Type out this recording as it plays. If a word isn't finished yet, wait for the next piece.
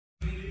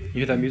You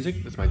hear that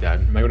music? That's my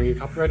dad. Am I gonna get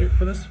copyrighted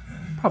for this?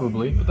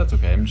 Probably, but that's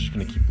okay. I'm just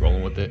gonna keep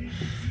rolling with it.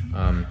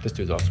 This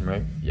dude's awesome,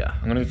 right? Yeah,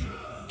 I'm gonna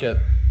get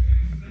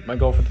my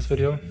goal for this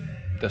video.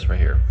 This right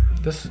here.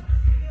 This.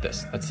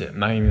 That's it. I'm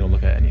not even gonna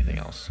look at anything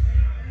else.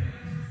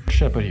 What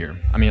should I put here?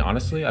 I mean,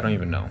 honestly, I don't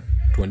even know.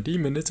 20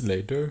 minutes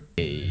later.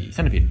 A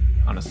centipede,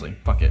 honestly.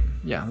 Fuck it.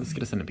 Yeah, let's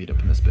get a centipede up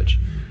in this bitch.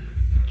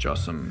 Draw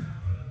some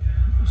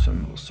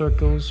little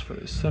circles for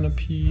the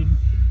centipede.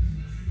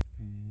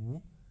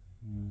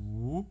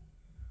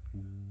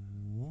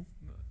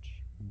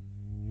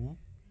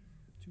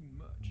 Too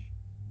much.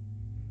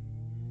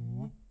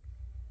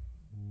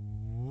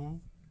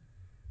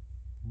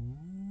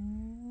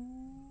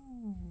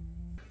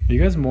 Are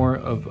you guys more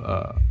of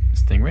a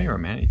stingray or a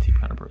manatee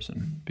kind of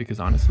person? Because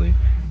honestly,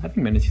 I think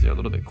manatees are a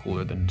little bit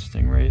cooler than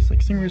stingrays. Like,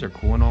 stingrays are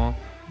cool and all,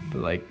 but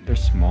like they're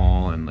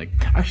small and like,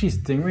 actually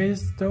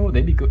stingrays though,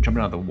 they'd be jumping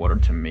out of the water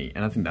to mate,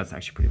 and I think that's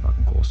actually pretty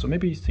fucking cool. So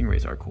maybe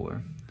stingrays are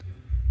cooler,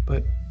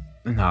 but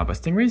nah, but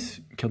stingrays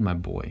killed my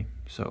boy.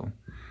 So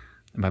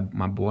my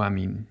boy, I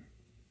mean,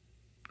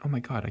 oh my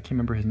god, I can't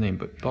remember his name,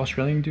 but the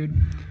Australian dude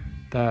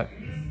that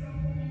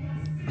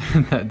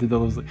that did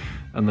those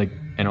on like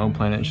Animal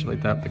Planet and shit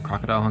like that, the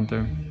crocodile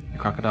hunter, the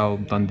Crocodile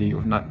Dundee,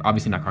 or not,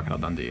 obviously not Crocodile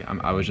Dundee.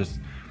 I was just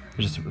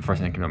the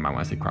first thing that came to my mind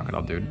when I say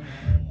crocodile dude.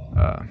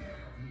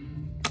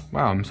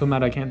 Wow, I'm so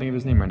mad I can't think of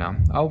his name right now.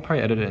 I'll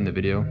probably edit it in the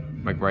video,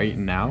 like right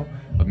now,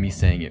 of me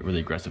saying it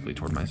really aggressively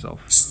toward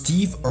myself.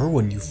 Steve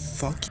Irwin, you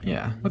fuck.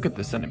 Yeah, look at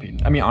this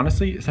centipede. I mean,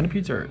 honestly,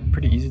 centipedes are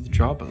pretty easy to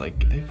draw, but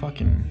like they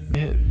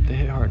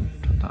hit hard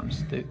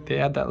sometimes. They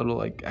add that little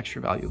like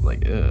extra value of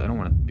like, I don't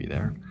want to be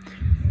there.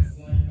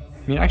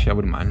 I mean, actually, I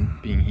wouldn't mind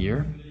being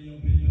here,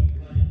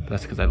 but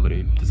that's because I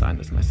literally designed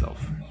this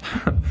myself,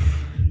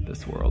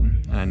 this world,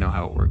 and I know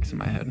how it works in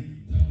my head.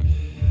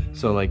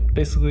 So like,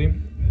 basically,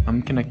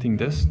 I'm connecting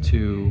this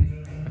to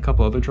a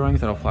couple other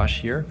drawings that'll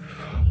flash here.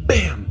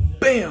 Bam,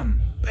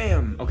 bam,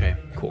 bam. Okay,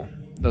 cool.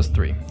 Those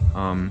three.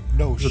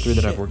 Those are three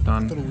that I've worked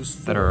on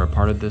that are a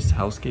part of this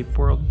hellscape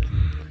world.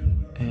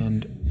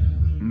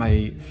 And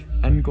my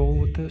end goal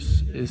with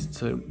this is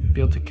to be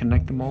able to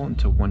connect them all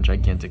into one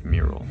gigantic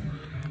mural.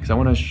 Because I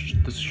want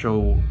to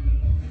show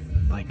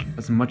like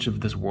as much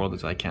of this world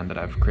as I can that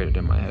I've created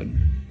in my head.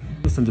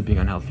 This ends up being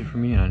unhealthy for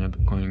me, and I end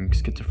up going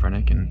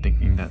schizophrenic and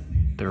thinking that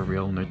they're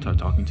real and they're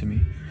talking to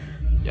me.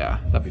 Yeah,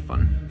 that'd be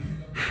fun.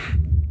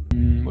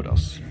 What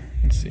else?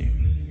 Let's see.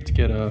 Let's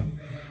get a...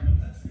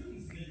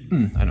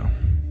 I know.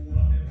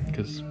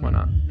 Because why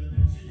not?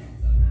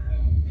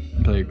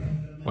 Like,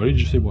 why did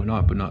you say why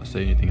not, but not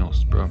say anything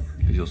else, bro?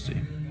 Because you'll see.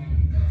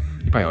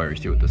 You probably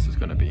already see what this is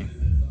gonna be.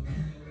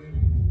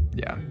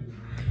 Yeah.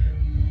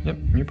 Yep,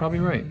 you're probably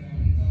right.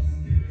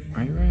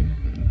 Are you right?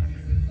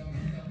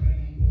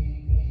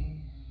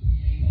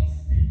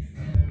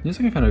 It's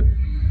like kind of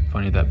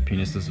funny that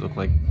penises look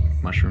like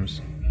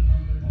mushrooms.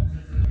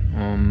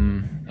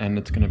 And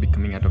it's gonna be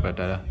coming out of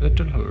a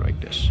little hole like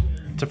this.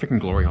 It's a freaking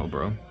glory hole,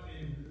 bro.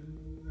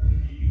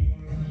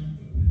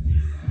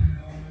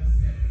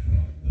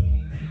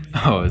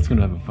 Oh, it's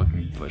gonna have a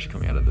fucking bush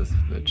coming out of this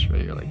bitch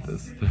right here like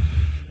this.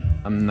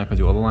 I'm not gonna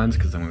do all the lines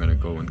because I'm gonna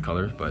go in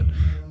color, but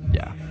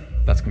yeah,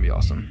 that's gonna be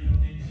awesome.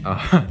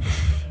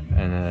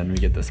 And then we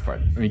get this part.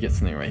 We get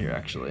something right here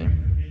actually.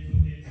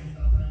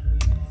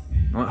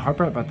 The hard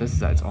part about this is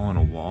that it's all on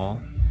a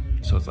wall,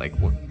 so it's like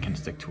what can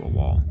stick to a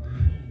wall.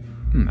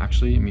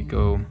 Actually, let me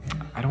go.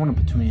 I don't want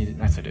to put too many.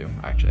 Yes, I do.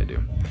 Actually, I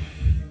do.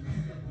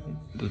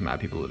 There's mad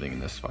people living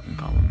in this fucking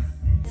column.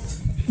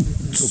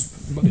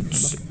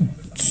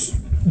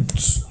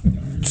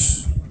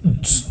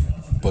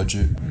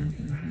 Budget.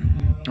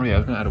 Oh yeah, I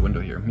was gonna add a window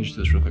here. Let me just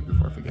do this real quick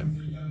before I forget.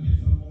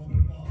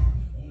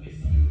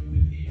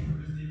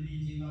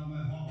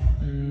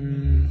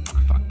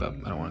 I fucked up.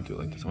 I don't want to do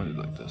it like this. I want to do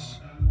it like this.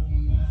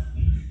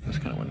 This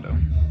kind of window.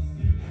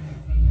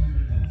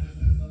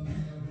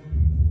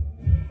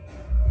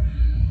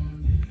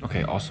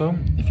 Okay, also,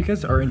 if you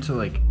guys are into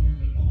like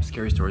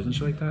scary stories and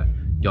shit like that,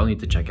 y'all need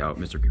to check out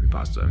Mr.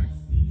 Creepypasta.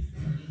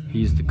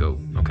 He's the GOAT,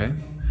 okay?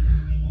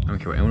 I don't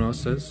care what anyone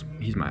else says.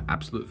 He's my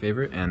absolute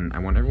favorite, and I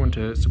want everyone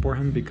to support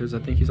him because I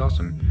think he's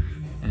awesome.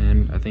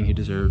 And I think he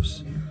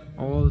deserves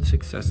all the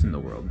success in the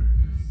world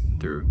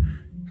through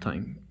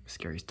telling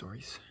scary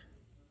stories.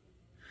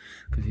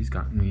 Because he's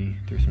gotten me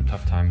through some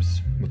tough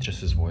times with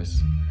just his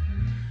voice.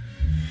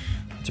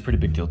 It's a pretty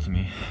big deal to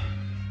me.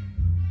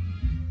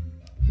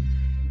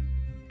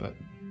 But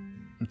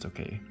it's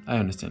okay. I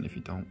understand if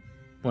you don't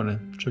want to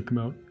check him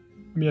out.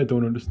 I mean, I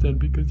don't understand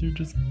because you're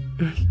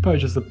probably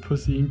just a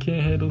pussy and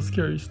can't handle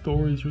scary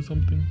stories or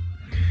something.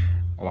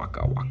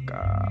 Waka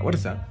waka. What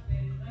is that?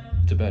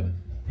 It's a bed.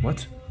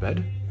 What?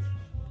 Bed?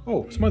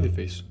 Oh, smiley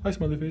face. Hi,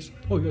 smiley face.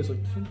 Oh, you guys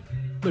like this one?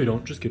 No, you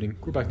don't. Just kidding.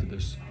 Go back to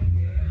this.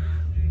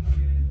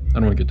 I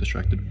don't want to get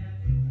distracted.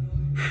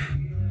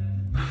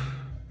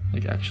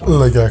 Like actually.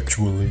 Like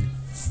actually.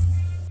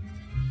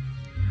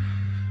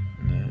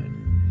 And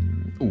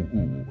then,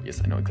 ooh,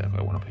 yes, I know exactly what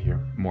I want to put here.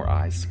 More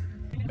eyes.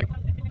 Like,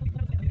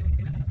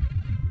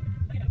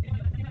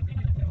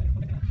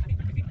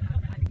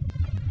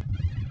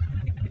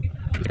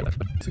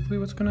 Basically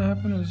what's gonna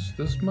happen is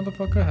this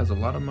motherfucker has a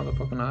lot of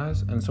motherfucking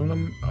eyes, and some of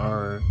them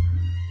are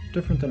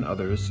different than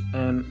others.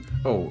 And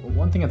oh,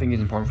 one thing I think is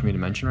important for me to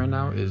mention right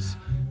now is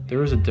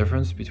there is a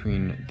difference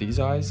between these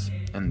eyes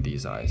and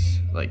these eyes.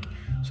 Like,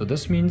 so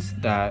this means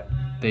that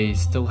they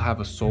still have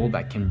a soul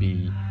that can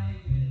be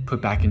put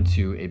back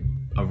into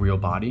a real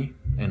body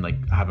and like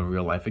have a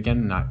real life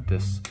again, not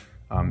this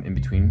in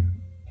between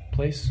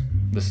place,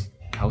 this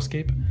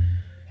hellscape.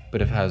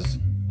 But if it has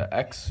an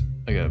X,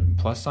 like a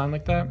plus sign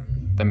like that,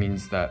 that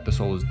means that the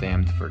soul is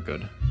damned for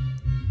good,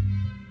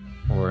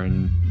 or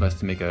unless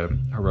to make a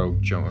heroic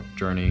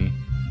journey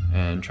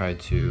and try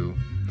to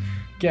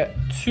get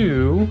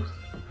to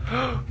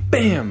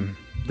bam,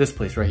 this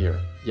place right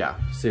here. Yeah,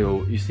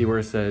 so you see where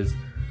it says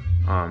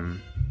come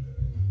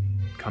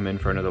in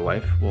for another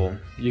life. Well,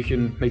 you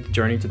can make the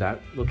journey to that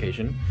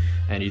location,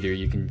 and either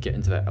you can get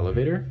into that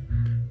elevator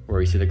where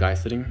you see the guy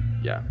sitting.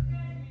 Yeah,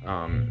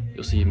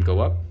 you'll see him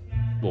go up.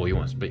 Well, you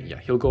won't, but yeah,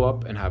 he'll go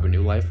up and have a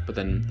new life. But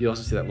then you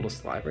also see that little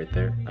slide right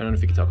there. I don't know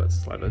if you can tell if that's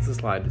a slide, but it's a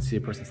slide. You see a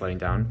person sliding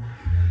down.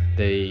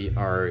 They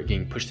are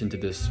getting pushed into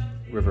this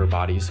river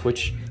bodies,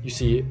 which you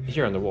see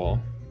here on the wall,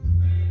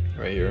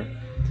 right here.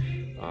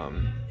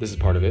 This is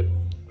part of it,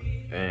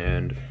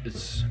 and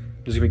there's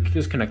gonna be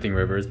just connecting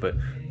rivers, but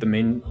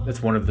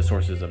that's one of the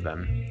sources of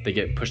them. They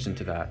get pushed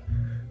into that.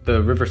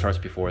 The river starts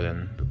before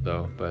then,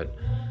 though, but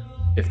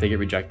if they get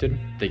rejected,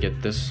 they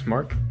get this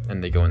mark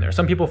and they go in there.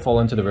 Some people fall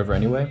into the river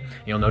anyway.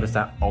 You'll notice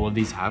that all of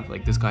these have,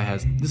 like this guy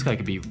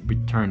could be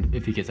returned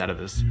if he gets out of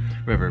this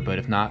river, but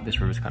if not,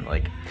 this river's kind of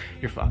like,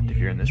 you're fucked if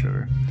you're in this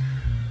river.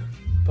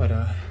 But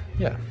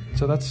yeah,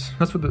 so that's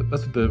what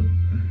the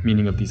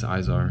meaning of these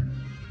eyes are.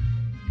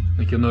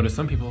 Like you'll notice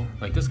some people,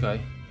 like this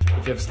guy,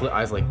 if you have slit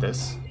eyes like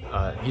this,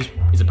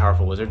 he's a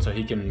powerful wizard, so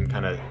he can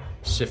kind of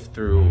shift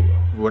through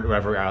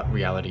whatever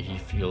reality he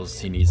feels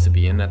he needs to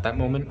be in at that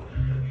moment.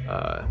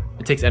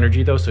 It takes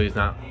energy though, so he's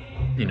not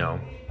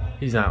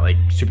like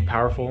super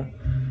powerful,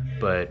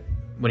 but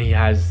when he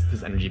has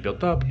this energy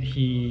built up,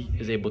 he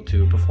is able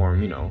to perform,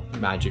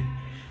 magic,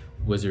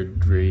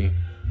 wizardry.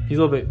 He's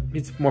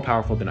more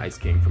powerful than Ice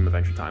King from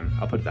Adventure Time.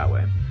 I'll put it that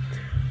way.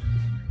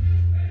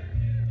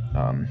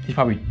 He's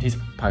probably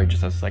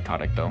just as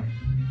psychotic though.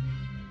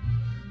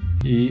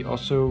 He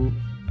also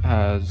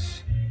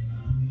has,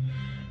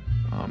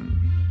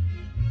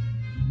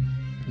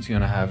 he's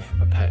gonna have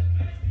a pet.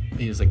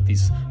 He has like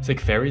it's like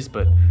fairies,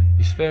 but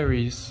these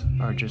fairies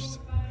are just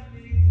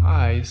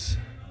eyes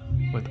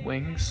with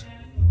wings.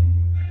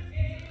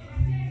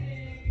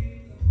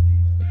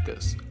 Like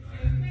this.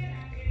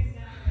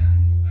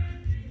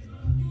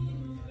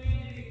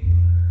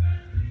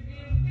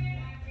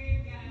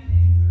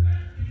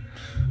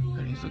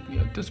 And he's looking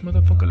at this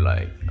motherfucker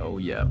like, oh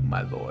yeah,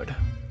 my lord.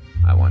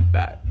 I want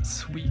that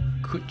sweet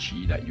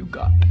coochie that you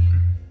got.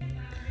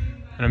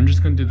 And I'm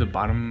just gonna do the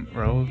bottom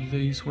row of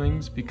these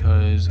wings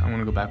because I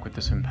wanna go back with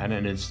this in pen,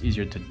 and it's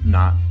easier to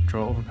not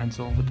draw over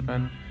pencil with the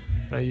pen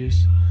that I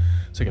use.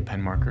 It's like a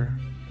pen marker.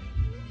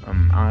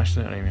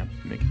 Honestly, I don't even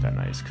have to make it that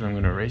nice because I'm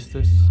gonna erase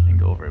this and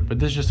go over it. But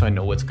this is just so I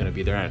know what's gonna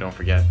be there and I don't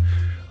forget.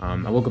 I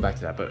will go back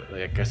to that, but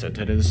like I said,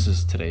 this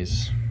is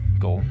today's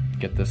goal.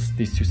 Get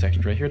these two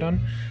sections right here done.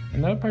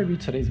 And that'll probably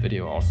be today's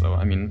video also.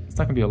 I mean, it's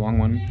not gonna be a long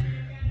one.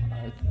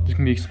 It's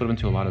gonna be split up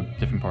into a lot of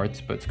different parts,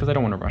 but it's because I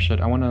don't want to rush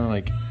it. I want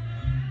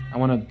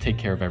to take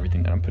care of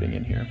everything that I'm putting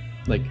in here.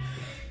 Like,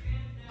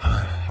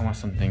 I want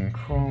something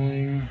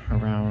crawling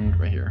around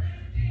right here.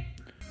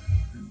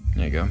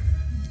 There you go,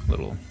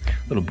 little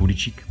booty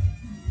cheek.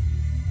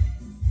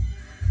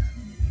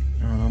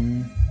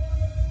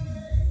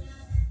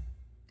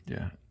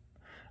 Yeah,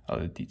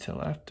 I'll add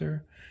detail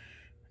after,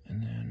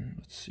 and then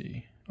let's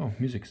see. Oh,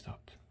 music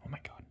stopped. Oh my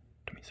god,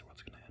 that means the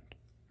world's gonna end.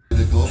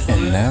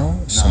 And now,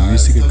 some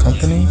music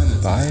accompanied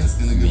by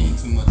me.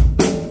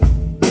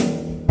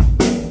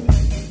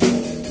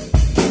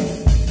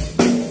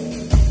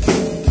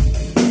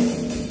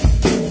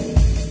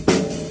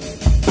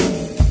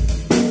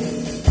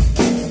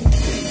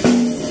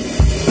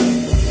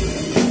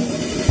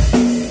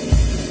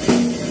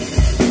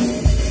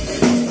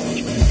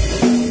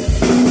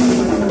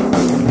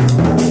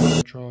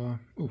 Draw.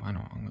 Oh, I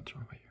know. I'm gonna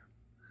draw right here.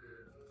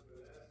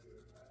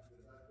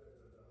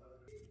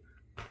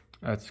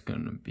 That's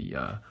gonna be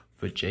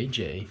for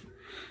JJ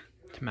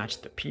to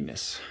match the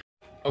penis.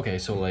 Okay,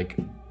 so like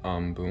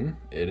boom,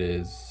 it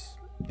is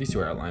these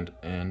two are outlined,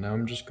 and now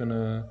I'm just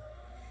gonna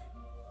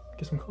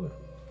get some color.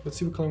 Let's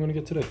see what color I'm gonna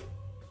get today.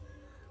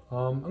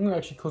 I'm gonna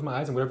actually close my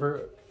eyes, and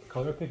whatever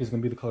color I pick is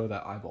gonna be the color of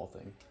that eyeball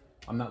thing.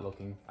 I'm not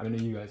looking. I know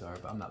you guys are,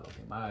 but I'm not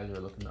looking. My eyes are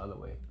looking the other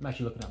way. I'm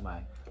actually looking at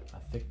my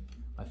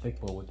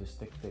thick bowl with this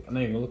thick. I'm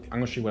not even gonna look. I'm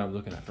gonna show you what I'm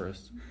looking at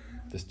first.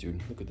 This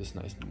dude. Look at this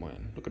nice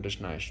one. Look at this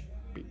nice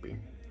beep.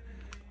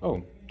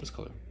 Oh, this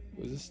color.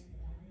 What is this?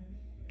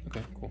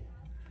 Okay, cool.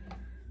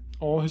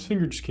 Oh, his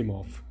finger just came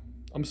off.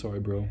 I'm sorry,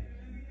 bro.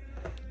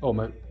 Oh,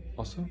 my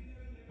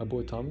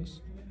boy Thomas.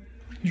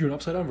 He's doing an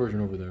upside down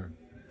version over there.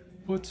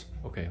 What?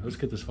 Okay, let's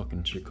get this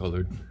fucking shit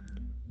colored.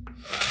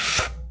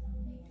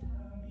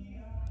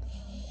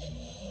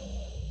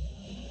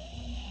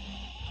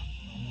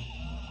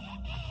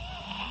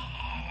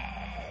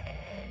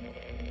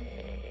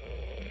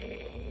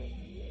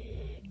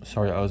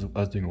 Sorry, I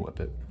was doing a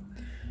whip it.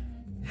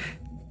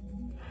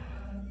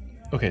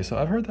 Okay, so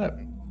I've heard that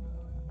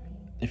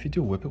if you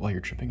do a whip it while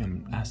you're tripping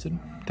on acid,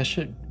 that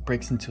shit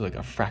breaks into like a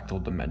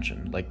fractal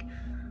dimension, like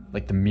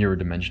the mirror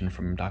dimension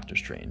from Doctor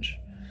Strange.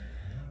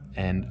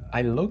 And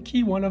I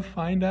low-key want to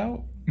find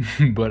out,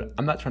 but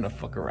I'm not trying to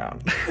fuck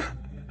around.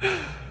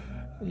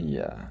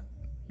 Yeah,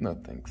 no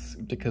thanks.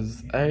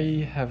 Because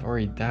I have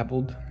already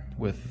dabbled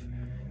with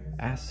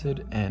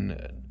acid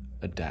and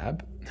a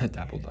dab.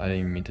 Dabbled, I didn't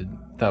even mean to,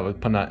 that was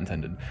pun not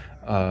intended.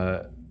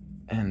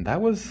 And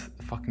that was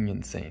fucking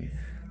insane.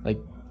 Like,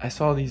 I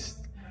saw these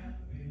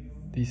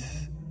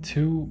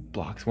two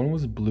blocks. One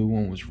was blue,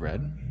 one was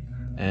red.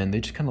 And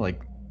they just kind of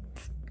like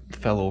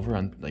fell over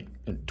on like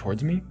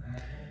towards me.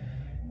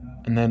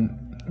 And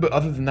then, but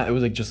other than that, it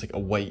was like just like a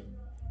white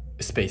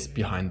space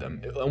behind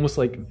them. It, almost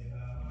like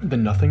the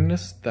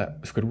nothingness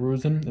that Squidward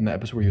was in the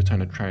episode where he was trying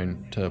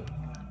to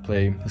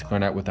play his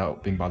clarinet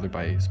without being bothered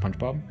by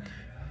SpongeBob.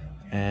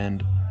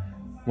 And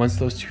once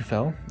those two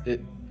fell,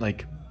 it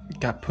like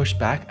got pushed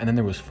back, and then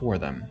there was 4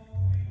 of them.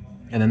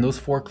 And then those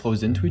 4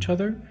 closed into each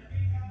other,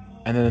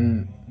 and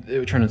then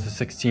it turned into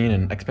 16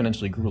 and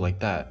exponentially grew like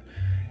that.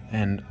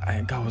 And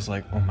God was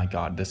like, oh my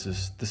God, this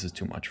is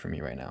too much for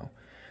me right now.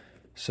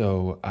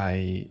 So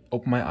I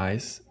opened my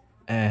eyes,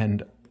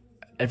 and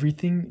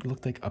everything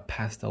looked like a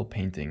pastel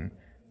painting,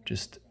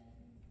 just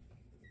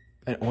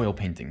an oil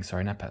painting.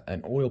 Sorry, not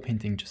an oil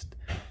painting, just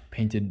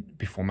painted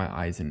before my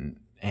eyes and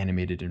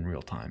animated in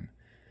real time.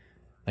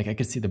 Like I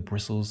could see the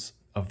bristles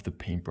of the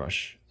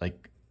paintbrush,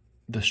 like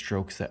the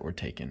strokes that were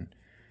taken.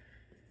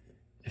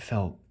 It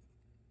felt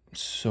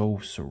so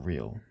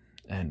surreal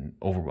and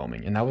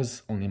overwhelming, and that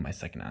was only my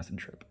second acid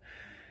trip.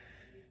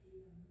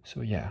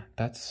 So yeah,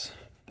 that's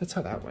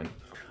how that went.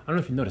 I don't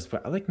know if you noticed,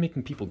 but I like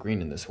making people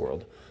green in this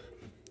world.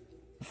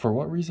 For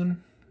what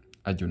reason?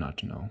 I do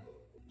not know.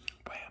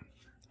 Bam.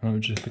 I'm gonna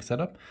just fix that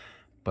up,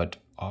 but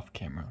off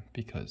camera,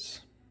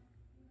 because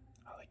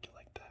I like it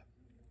like that.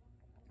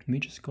 Let me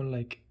just go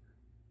like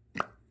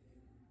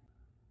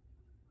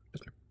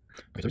this way.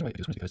 Okay, so the reason why I do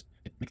this one is because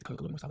it makes the color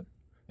a little more solid.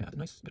 Yeah, a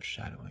nice bit of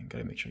shadowing.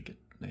 Gotta make sure I get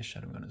nice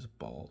shadowing on his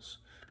balls.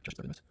 Just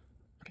like this.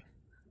 Okay.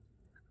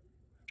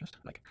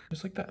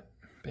 Just like that.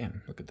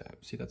 Bam, look at that.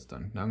 See, that's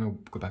done. Now I'm gonna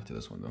go back to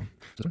this one though.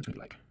 This one's gonna be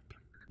like,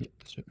 yeah,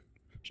 that's it.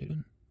 Shade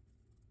in.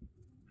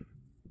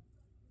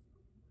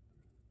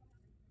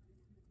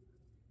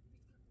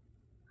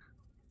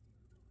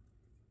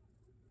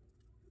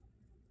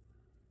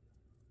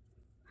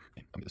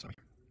 Okay, I'll get this sorry.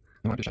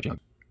 No, I'm just shading.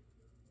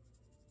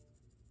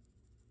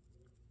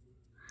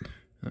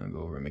 I'll go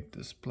over and make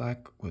this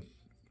black with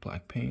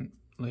black paint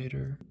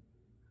later.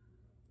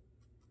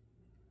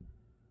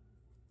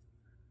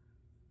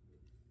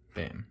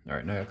 Bam.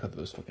 Alright, now I gotta color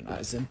those fucking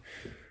eyes in.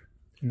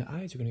 And the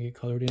eyes are gonna get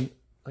colored in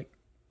like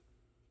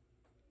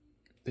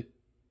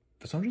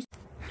for some reason.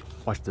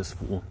 Watch this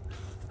fool.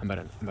 I'm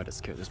about to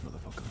scare this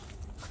motherfucker.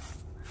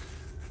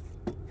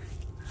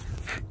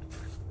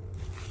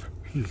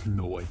 He has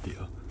no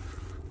idea.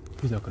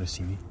 He's not gonna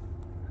see me.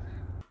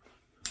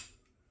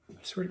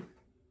 I swear to,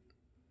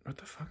 what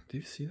the fuck? Do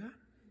you see that?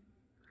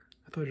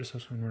 I thought I just saw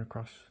someone run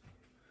across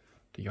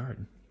the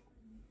yard.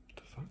 What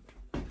the fuck?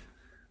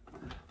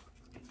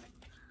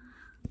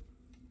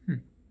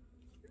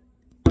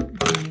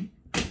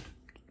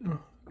 Oh,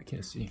 I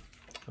can't see.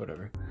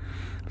 Whatever.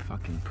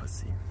 Fucking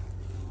pussy.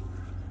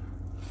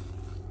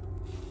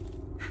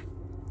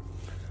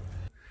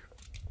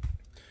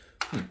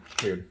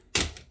 Weird.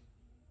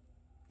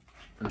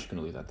 I'm just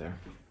gonna leave that there.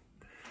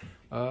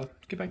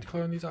 Get back to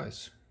coloring these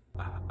eyes.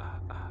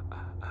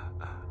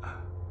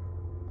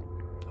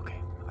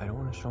 Okay, I don't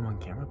want to show him on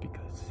camera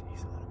because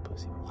he's a little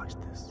pussy. Watch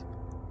this.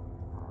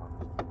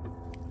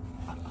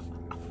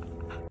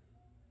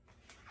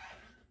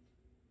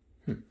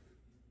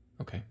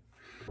 Okay.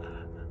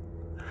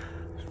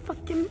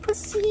 Fucking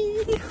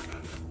pussy.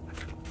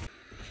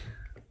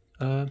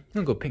 I'm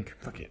gonna go pink.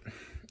 Fuck it.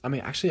 I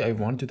mean, actually, I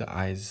want to do the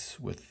eyes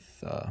with,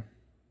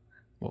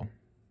 well,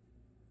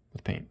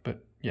 with paint.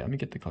 But yeah, let me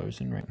get the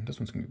colors in right. This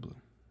one's gonna be blue.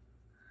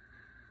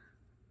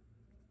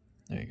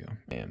 There you go.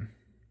 Bam.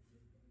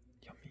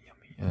 Yummy,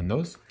 yummy. And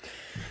those,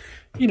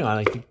 you know, I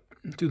like to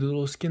do the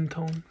little skin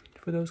tone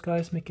for those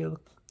guys. Make it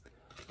look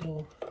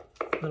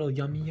little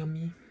yummy,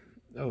 yummy.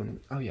 Oh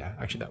yeah,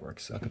 actually that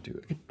works. I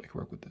could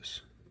work with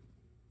this.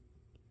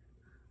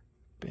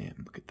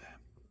 Bam, look at that.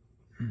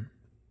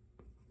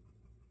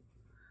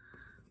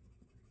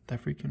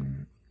 That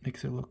freaking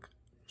makes it look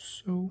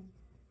so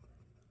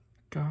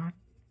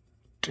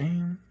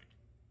goddamn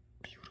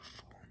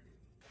beautiful.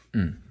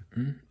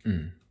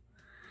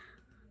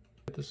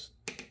 This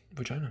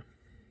vagina.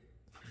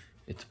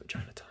 It's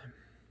vagina time.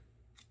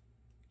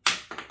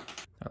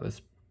 Now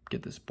let's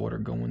get this border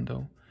going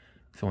though.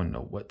 So I want to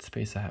know what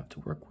space I have to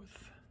work with.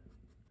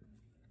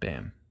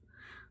 Bam.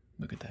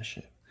 Look at that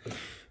shit.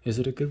 Is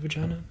it a good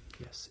vagina?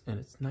 Yes. And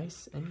it's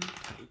nice and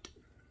tight.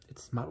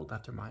 It's modeled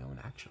after my own,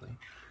 actually.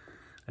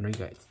 I know you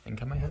guys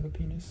think I might have a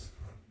penis,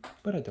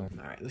 but I don't.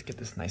 Alright, let's get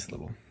this nice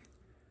little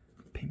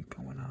pink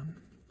going on.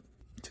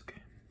 It's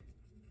okay.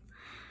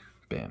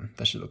 Bam.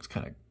 That shit looks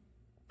kind of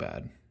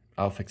bad.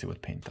 I'll fix it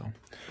with paint though.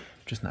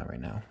 Just not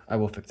right now. I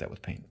will fix that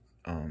with paint.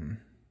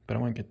 But I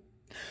want to get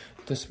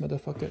this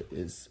motherfucker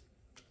is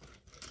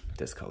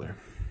this color.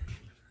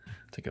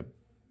 It's like a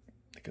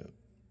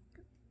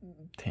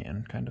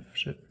tan kind of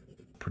shit.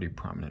 Pretty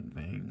prominent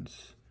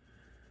veins.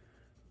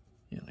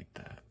 Yeah, like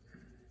that.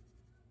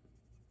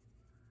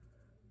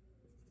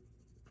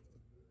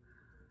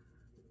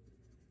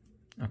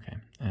 Okay,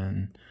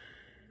 and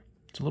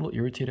it's a little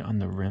irritated on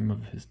the rim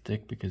of his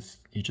dick because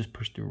he just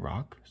pushed through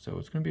rock, so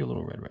it's gonna be a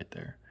little red right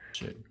there.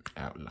 Shit,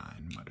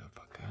 outline,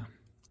 motherfucker.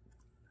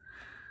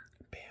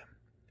 Bam.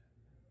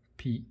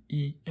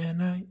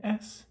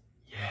 P-E-N-I-S.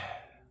 Yeah.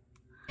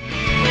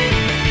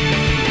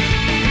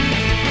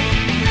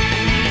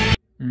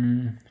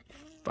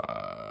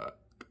 Fuck.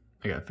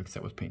 I gotta fix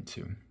that with paint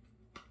too.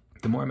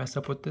 The more I mess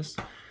up with this,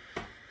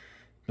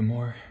 the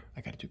more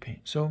I gotta do paint.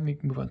 So let me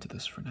move on to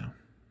this for now.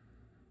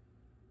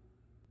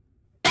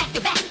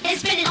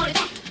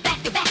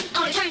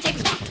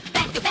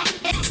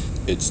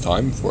 It's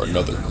time for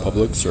another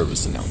public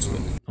service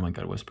announcement. Oh my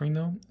god, whispering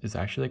though is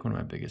actually like one of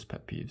my biggest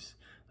pet peeves.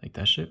 Like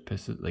that shit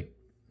pisses, like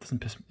doesn't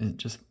piss me, it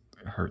just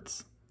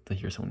hurts to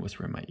hear someone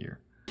whisper in my ear.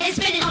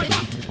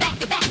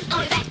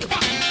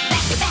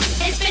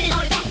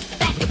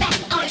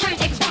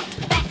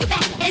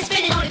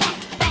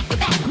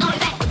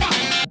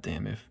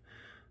 Damn if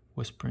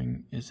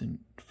whispering isn't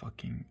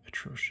fucking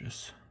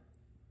atrocious.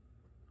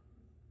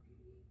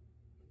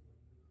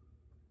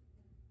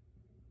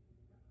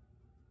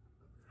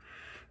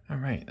 All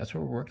right, that's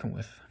what we're working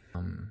with.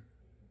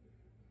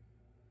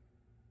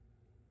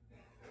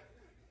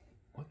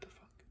 What the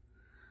fuck?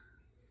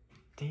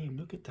 Damn,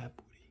 look at that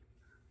booty.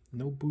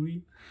 No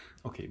booty?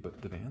 Okay,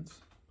 but the Vans?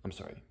 I'm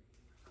sorry.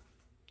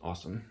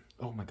 Awesome.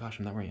 Oh my gosh,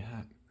 I'm not wearing a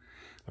hat.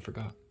 I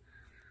forgot.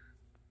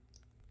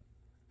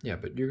 Yeah,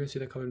 but you're gonna see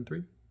that color in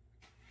 3?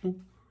 Ooh.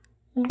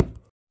 Ooh.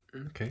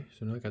 Okay,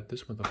 so now I got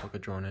this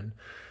motherfucker drawn in.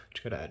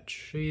 Just gotta add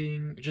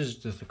shading.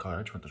 Just the color.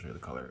 I just want to show you the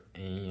color.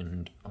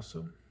 And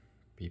also,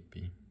 beep.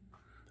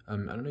 I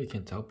don't know if you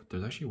can tell, but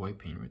there's actually white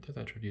paint right there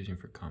that I tried using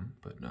for cum.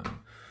 But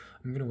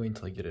I'm gonna wait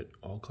until I get it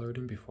all colored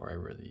in before I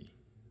really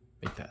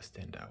make that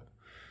stand out.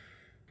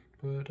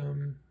 But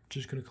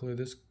just gonna color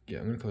this. Yeah,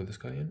 I'm gonna color this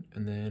guy in,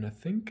 and then I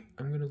think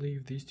I'm gonna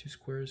leave these 2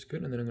 squares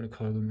good, and then I'm gonna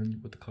color them in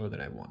with the color that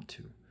I want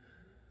to,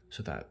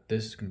 so that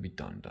this is gonna be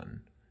done,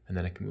 and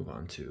then I can move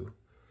on to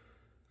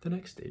the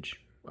next stage.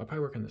 I'll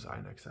probably work on this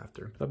eye next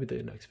after. That'll be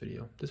the next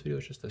video. This video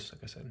is just this,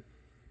 like I said.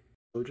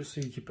 So just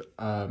so you keep it,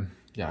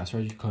 yeah, I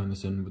started coloring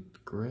this in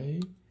with gray,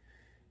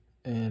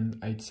 and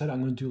I decided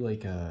I'm gonna do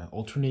like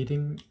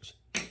alternating.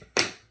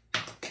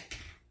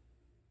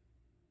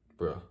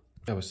 Bruh.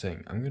 I was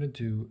saying I'm gonna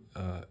do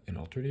an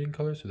alternating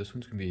color, so this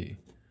one's gonna be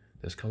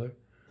this color,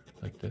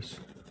 like this,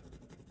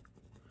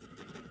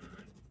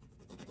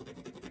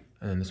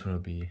 and then this one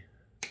will be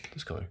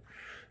this color,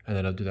 and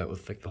then I'll do that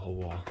with like the whole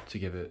wall to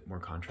give it more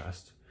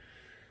contrast.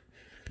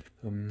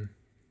 I'm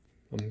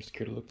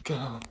scared to look.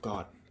 Oh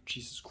god,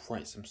 Jesus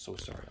Christ, I'm so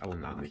sorry. I will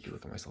not make you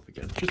look at myself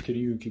again. Just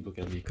kidding, you keep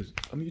looking at me because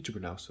I'm a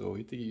YouTuber now, so you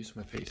have to get used to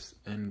my face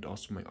and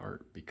also my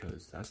art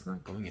because that's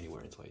not going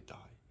anywhere until I die.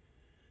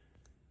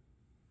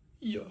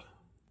 Yeah.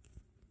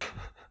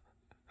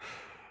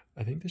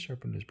 I think the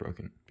sharpener is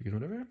broken because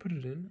whenever I put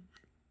it in,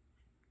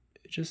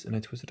 it just, and I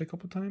twist it a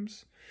couple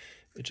times,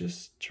 it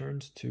just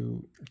turns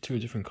to a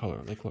different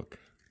color. Like, look.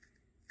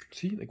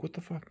 See? Like, what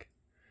the fuck?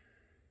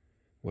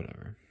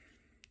 Whatever.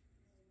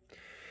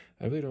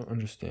 I really don't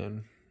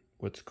understand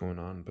what's going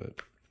on,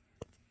 but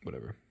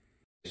whatever.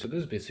 So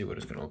this is basically what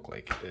it's gonna look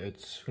like.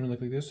 It's gonna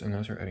look like this. I'm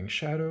gonna start adding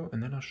shadow,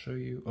 and then I'll show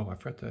you. Oh, I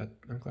forgot that.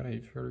 I'm glad I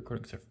started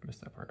recording because I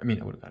missed that part. I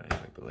mean, I would have got it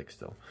anyway, but like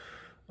still.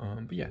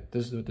 But yeah,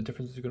 this is what the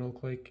difference is gonna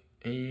look like,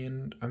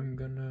 and I'm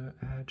gonna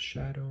add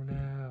shadow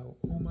now.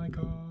 Oh my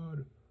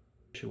god!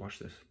 You should watch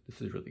this.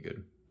 This is really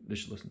good. You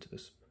should listen to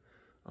this.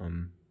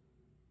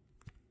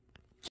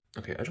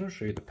 Okay, I just want to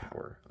show you the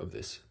power of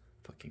this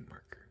fucking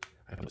marker.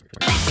 I have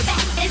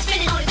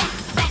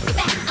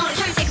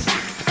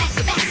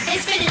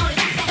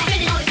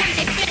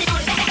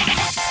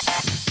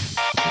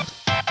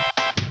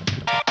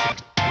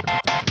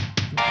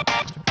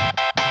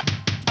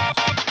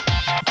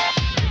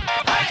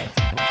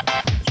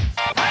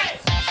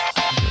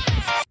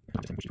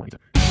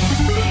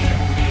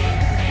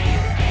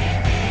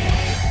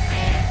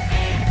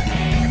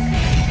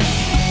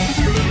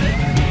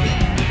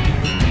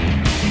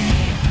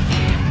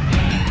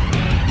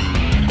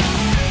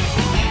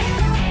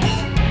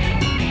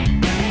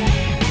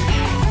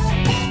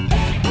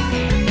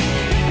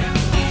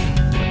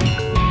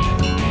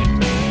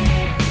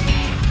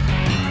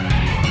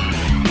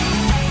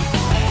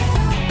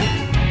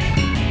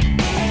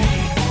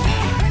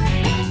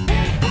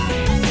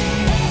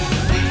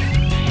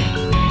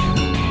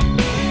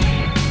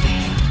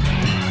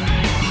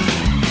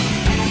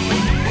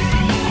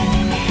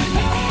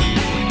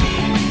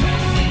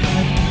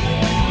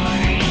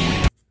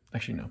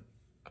Actually, no.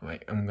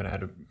 I'm gonna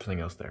add something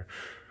else there.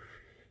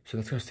 So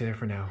that's gonna stay there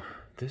for now.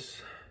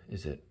 This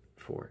is it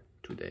for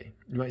today.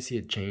 You might see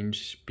it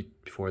change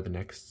before the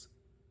next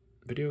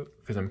video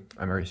because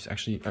I already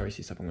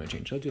see stuff I'm going to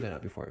change. So I'll do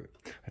that before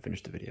I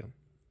finish the video.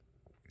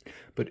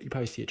 But you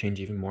probably see it change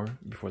even more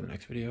before the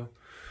next video.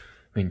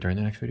 I mean during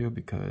the next video,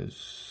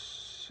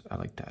 because I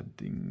like to add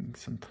things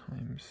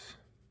sometimes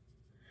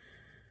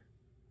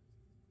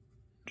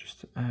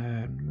just to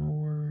add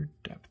more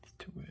depth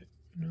to it,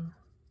 you know?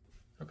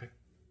 Okay,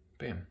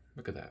 bam,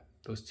 look at that.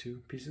 Those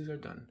two pieces are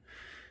done.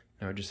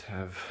 Now I just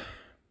have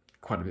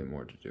quite a bit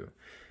more to do.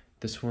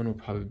 This one will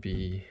probably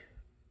be,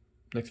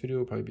 next video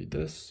will probably be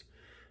this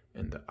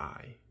and the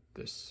eye.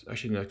 This,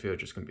 actually the next video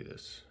is just gonna be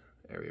this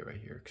area right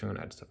here because I'm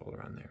gonna add stuff all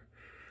around there.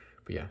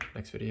 But yeah,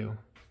 next video,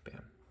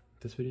 bam.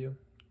 This video,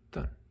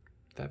 done.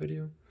 That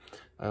video,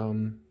 I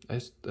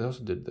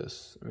also did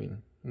this. I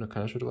mean,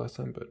 kind of showed it last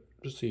time, but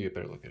just so you get a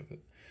better look at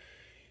it.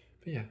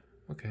 But yeah,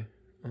 okay.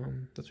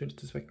 That's what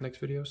to expect next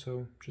video.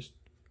 So just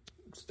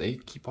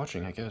keep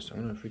watching, I guess. I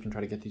don't know if we can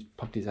try to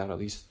pump these out at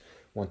least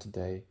once a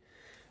day.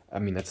 I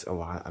mean, that's a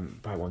lot. I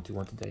probably won't do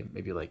once a day,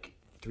 maybe like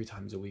 3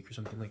 times a week or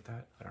something like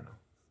that. I don't know.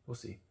 We'll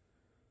see.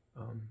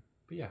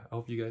 But yeah, I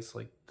hope you guys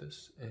like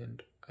this,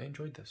 and I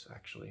enjoyed this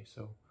actually.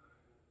 So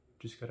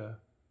just gotta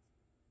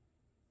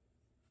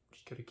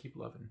keep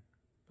loving.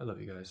 I love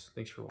you guys.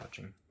 Thanks for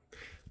watching.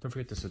 Don't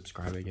forget to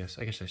subscribe, I guess.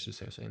 I should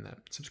say saying that.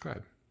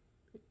 Subscribe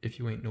if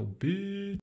you ain't no bitch.